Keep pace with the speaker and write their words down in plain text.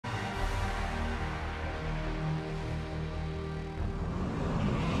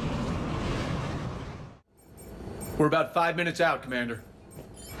We're about 5 minutes out, Commander.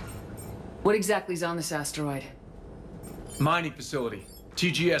 What exactly is on this asteroid? Mining facility.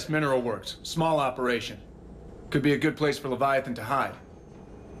 TGS Mineral Works. Small operation. Could be a good place for Leviathan to hide.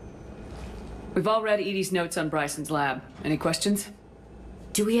 We've all read Edie's notes on Bryson's lab. Any questions?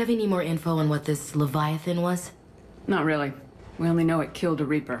 Do we have any more info on what this Leviathan was? Not really. We only know it killed a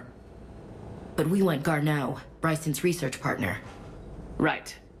Reaper. But we want Garneau, Bryson's research partner.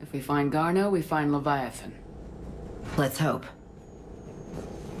 Right. If we find Garneau, we find Leviathan. Let's hope.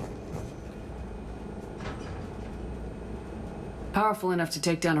 Powerful enough to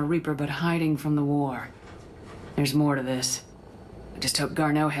take down a Reaper, but hiding from the war. There's more to this. I just hope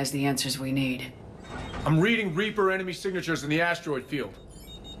Garneau has the answers we need. I'm reading Reaper enemy signatures in the asteroid field.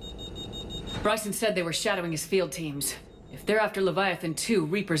 Bryson said they were shadowing his field teams. If they're after Leviathan too,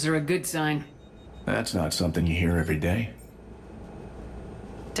 Reapers are a good sign. That's not something you hear every day.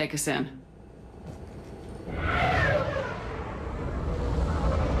 Take us in.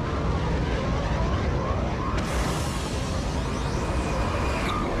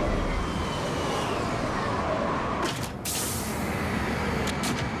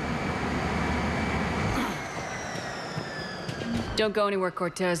 Don't go anywhere,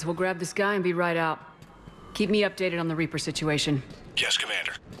 Cortez. We'll grab this guy and be right out. Keep me updated on the Reaper situation. Yes,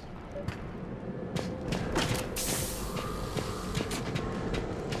 Commander.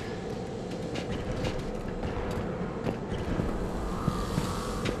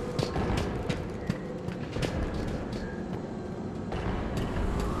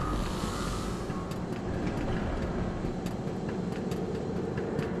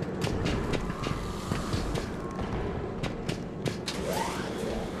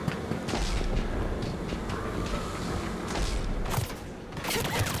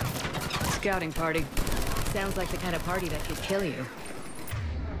 Scouting party. Sounds like the kind of party that could kill you.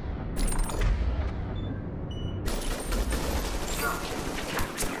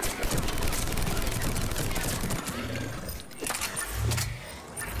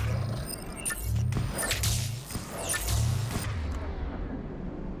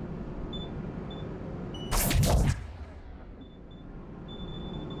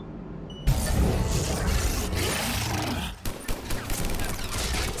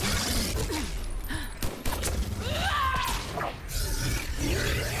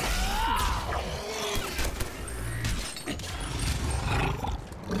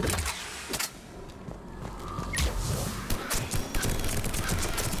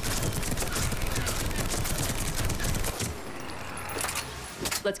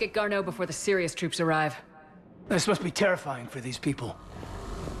 Let's get Garneau before the serious troops arrive. This must be terrifying for these people.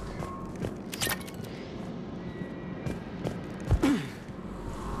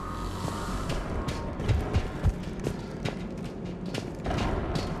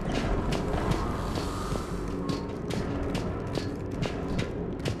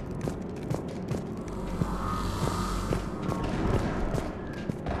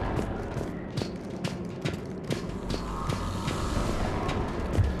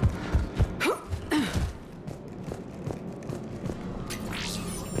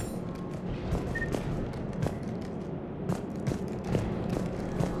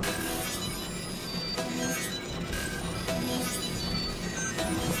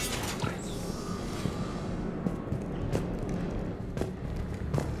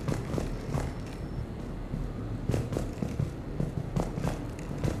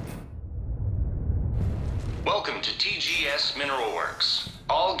 Welcome to TGS Mineral Works.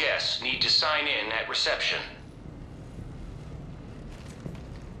 All guests need to sign in at reception.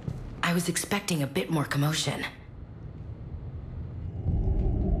 I was expecting a bit more commotion.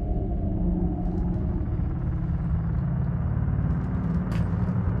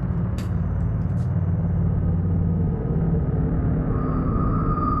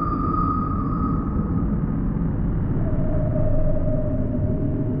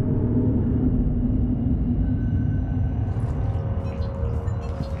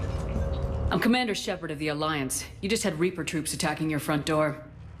 I'm Commander Shepard of the Alliance. You just had Reaper troops attacking your front door.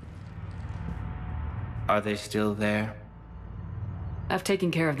 Are they still there? I've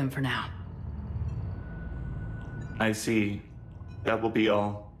taken care of them for now. I see. That will be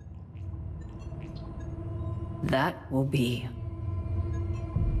all. That will be.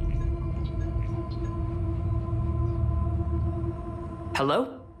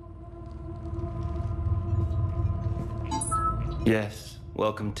 Hello? Yes.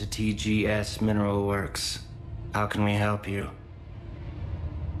 Welcome to TGS Mineral Works. How can we help you?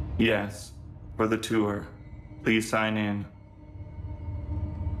 Yes. For the tour. Please sign in.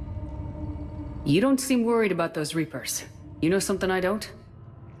 You don't seem worried about those Reapers. You know something I don't?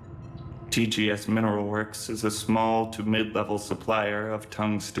 TGS Mineral Works is a small to mid-level supplier of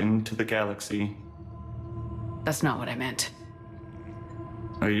tungsten to the galaxy. That's not what I meant.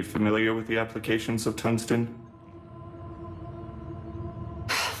 Are you familiar with the applications of tungsten?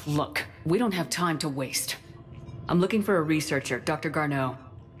 Look, we don't have time to waste. I'm looking for a researcher, Dr. Garneau.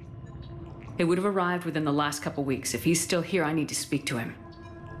 He would have arrived within the last couple weeks. If he's still here, I need to speak to him.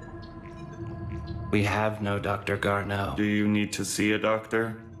 We have no Dr. Garneau. Do you need to see a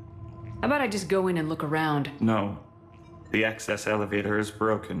doctor? How about I just go in and look around? No. The access elevator is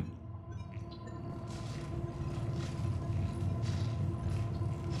broken.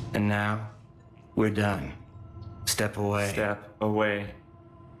 And now, we're done. Step away. Step away.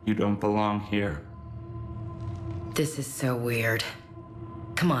 You don't belong here. This is so weird.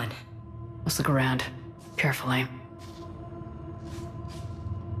 Come on. Let's look around. Carefully.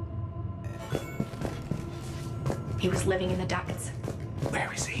 He was living in the ducts.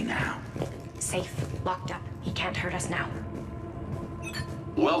 Where is he now? Safe. Locked up. He can't hurt us now.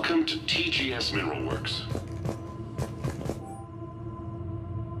 Welcome to TGS Mineral Works.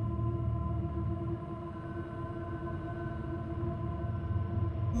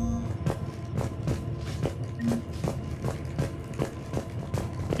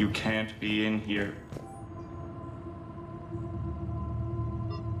 You can't be in here.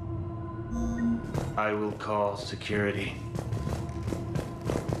 I will call security.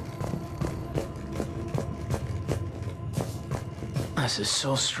 This is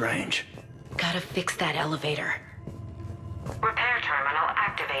so strange. Gotta fix that elevator. Repair terminal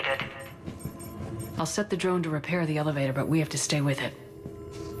activated. I'll set the drone to repair the elevator, but we have to stay with it.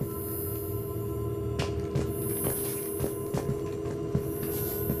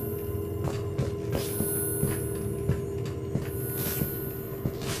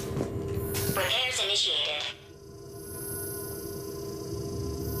 Repairs initiated.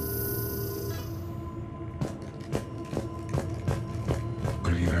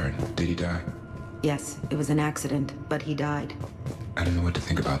 What have you heard? Did he die? Yes, it was an accident, but he died. I don't know what to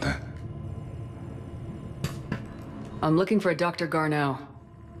think about that. I'm looking for a Dr. Garneau.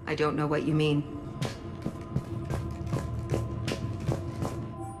 I don't know what you mean.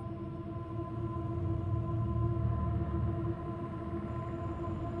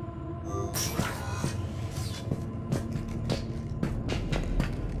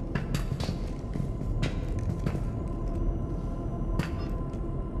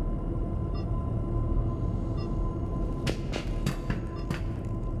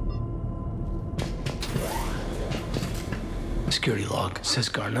 Security log says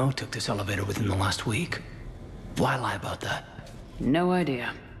Garneau took this elevator within the last week. Why lie about that? No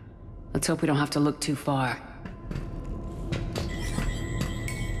idea. Let's hope we don't have to look too far.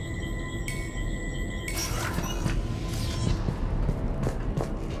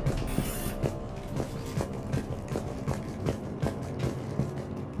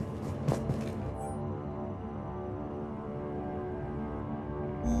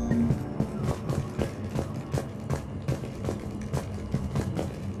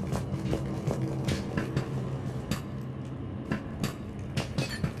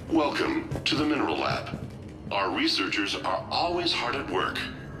 Welcome to the Mineral Lab. Our researchers are always hard at work.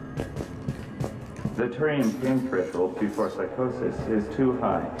 The terrain pain threshold before psychosis is too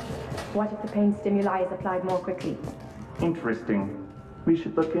high. What if the pain stimuli is applied more quickly? Interesting. We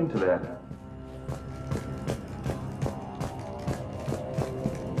should look into that.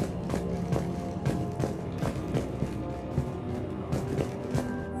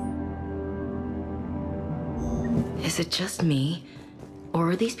 Is it just me? Or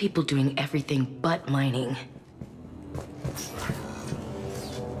are these people doing everything but mining?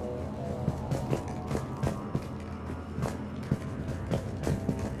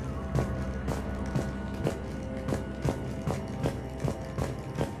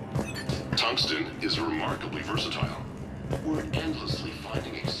 Tungsten is remarkably versatile. We're endlessly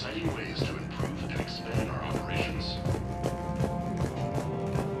finding exciting ways to improve and expand our operations.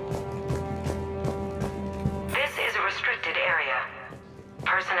 This is a restricted area.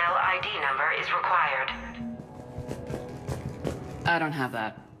 Personnel ID number is required. I don't have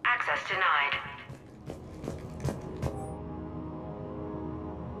that. Access denied.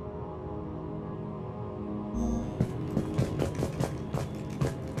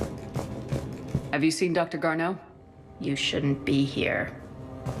 Have you seen Dr. Garneau? You shouldn't be here.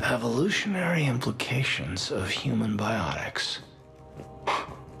 Evolutionary implications of human biotics.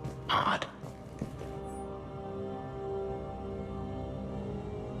 Odd.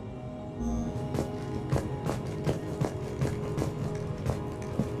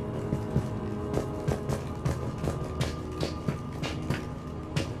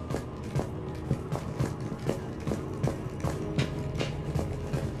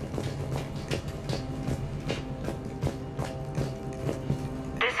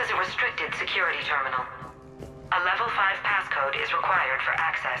 security terminal. A level 5 passcode is required for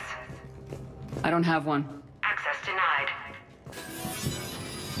access. I don't have one. Access denied.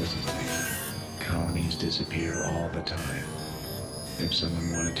 This is the colonies disappear all the time. If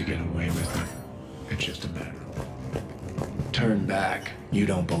someone wanted to get away with it, it's just a matter of... Turn back. You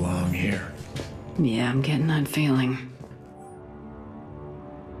don't belong here. Yeah, I'm getting that feeling.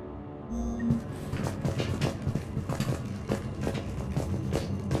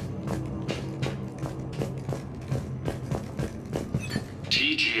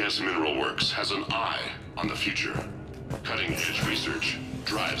 TGS Mineral Works has an eye on the future. Cutting-edge research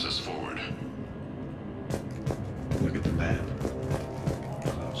drives us forward. Look at the map.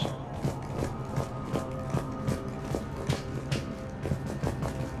 Close.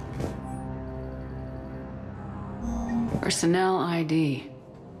 Personnel ID.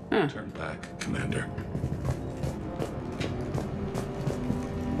 Huh. Turn back, Commander.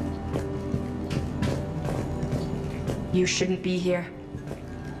 You shouldn't be here.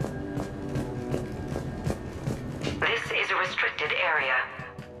 This is a restricted area.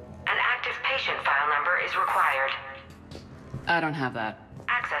 An active patient file number is required. I don't have that.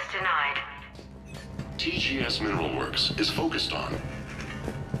 Access denied. TGS Mineral Works is focused on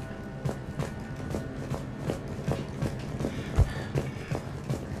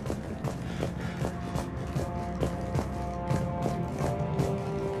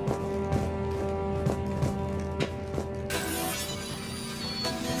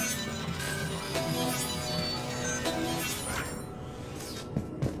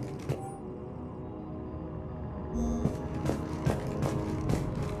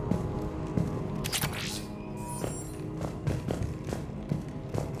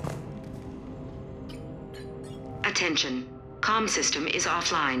Attention. Comm system is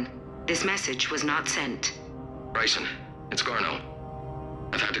offline. This message was not sent. Bryson, it's Garneau.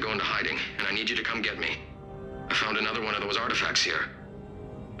 I've had to go into hiding, and I need you to come get me. I found another one of those artifacts here.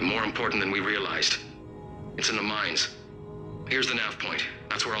 More important than we realized. It's in the mines. Here's the nav point.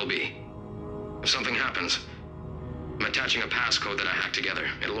 That's where I'll be. If something happens, I'm attaching a passcode that I hacked together.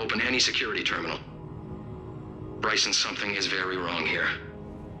 It'll open any security terminal. Bryson, something is very wrong here.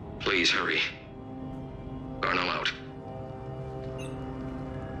 Please, hurry. Garneau out.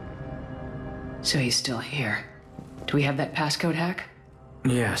 So he's still here. Do we have that passcode hack?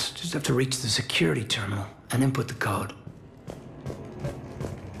 Yes, just have to reach the security terminal and then put the code.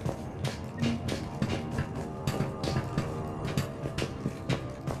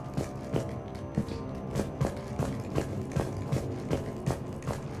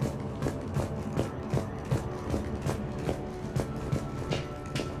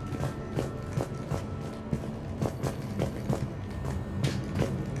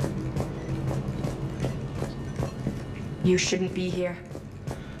 You shouldn't be here.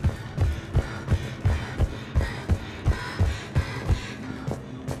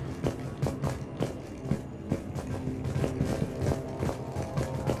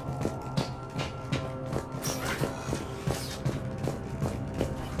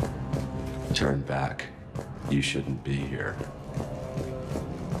 Turn back. You shouldn't be here.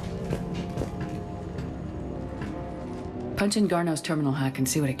 Punch in Garneau's terminal hack and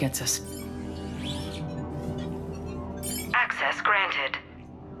see what it gets us. Access granted.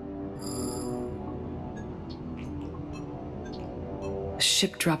 The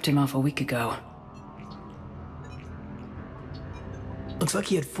ship dropped him off a week ago. Looks like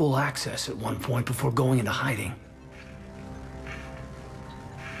he had full access at one point before going into hiding.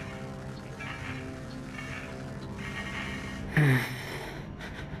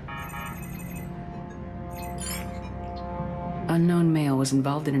 Unknown male was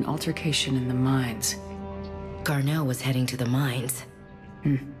involved in an altercation in the mines. Garneau was heading to the mines.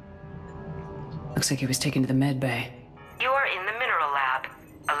 Looks like he was taken to the med bay. You are in the mineral lab,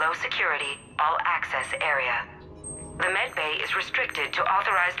 a low security, all access area. The med bay is restricted to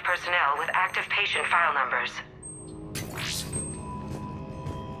authorized personnel with active patient file numbers.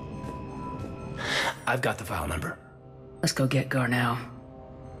 I've got the file number. Let's go get Garneau.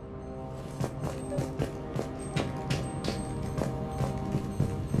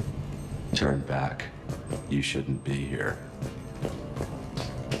 Turn back. You shouldn't be here.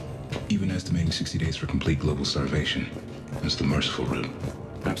 Even estimating 60 days for complete global starvation. That's the merciful route.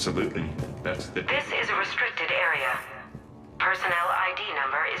 Absolutely. That's the... This is a restricted area. Personnel ID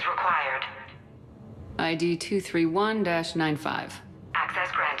number is required. ID 231-95.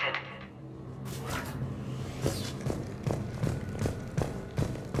 Access granted.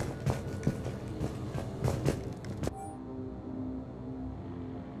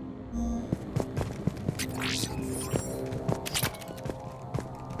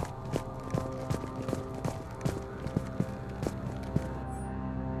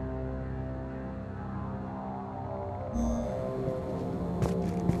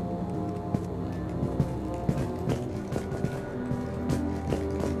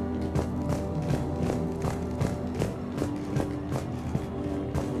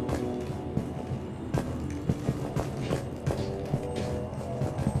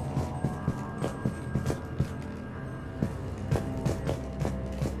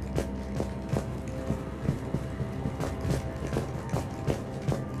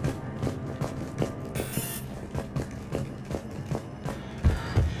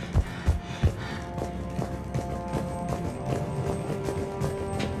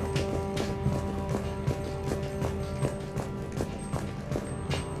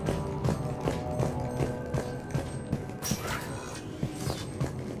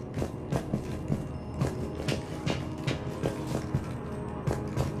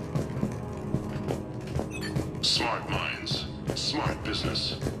 Smart minds. Smart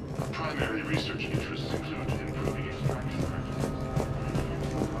business. Primary research interests include improving extraction.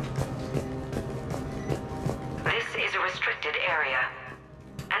 This is a restricted area.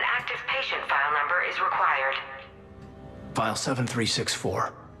 An active patient file number is required. File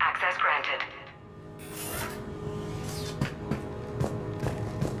 7364. Access granted.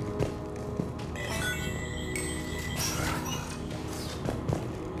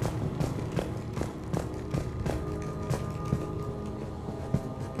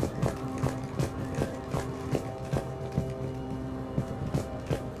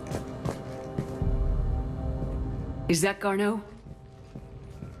 Is that Garneau?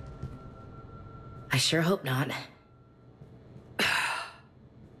 I sure hope not.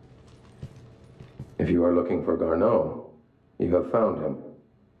 If you are looking for Garneau, you have found him.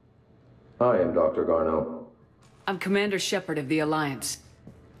 I am Dr. Garneau. I'm Commander Shepard of the Alliance.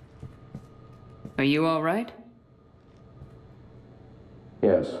 Are you all right?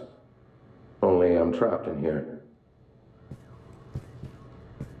 Yes. Only I'm trapped in here.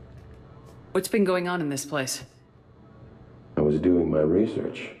 What's been going on in this place? I was doing my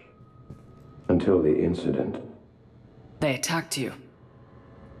research. Until the incident. They attacked you.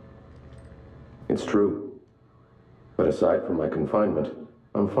 It's true. But aside from my confinement,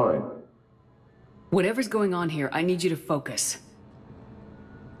 I'm fine. Whatever's going on here, I need you to focus.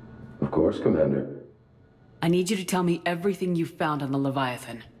 Of course, Commander. I need you to tell me everything you found on the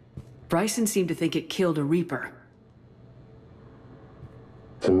Leviathan. Bryson seemed to think it killed a Reaper.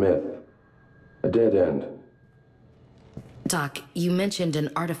 It's a myth. A dead end. Doc, you mentioned an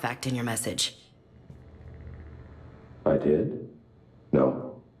artifact in your message. I did?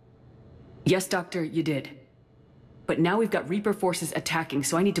 No. Yes, Doctor, you did. But now we've got Reaper forces attacking,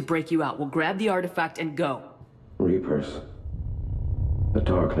 so I need to break you out. We'll grab the artifact and go. Reapers. The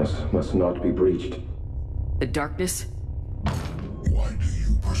darkness must not be breached. The darkness? Why do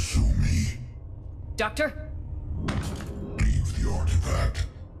you pursue me? Doctor? Leave the artifact.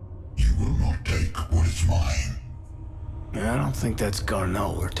 You will not take what is mine. I don't think that's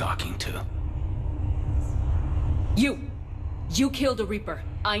Garneau we're talking to. You killed a Reaper.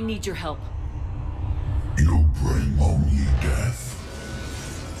 I need your help. You bring only death.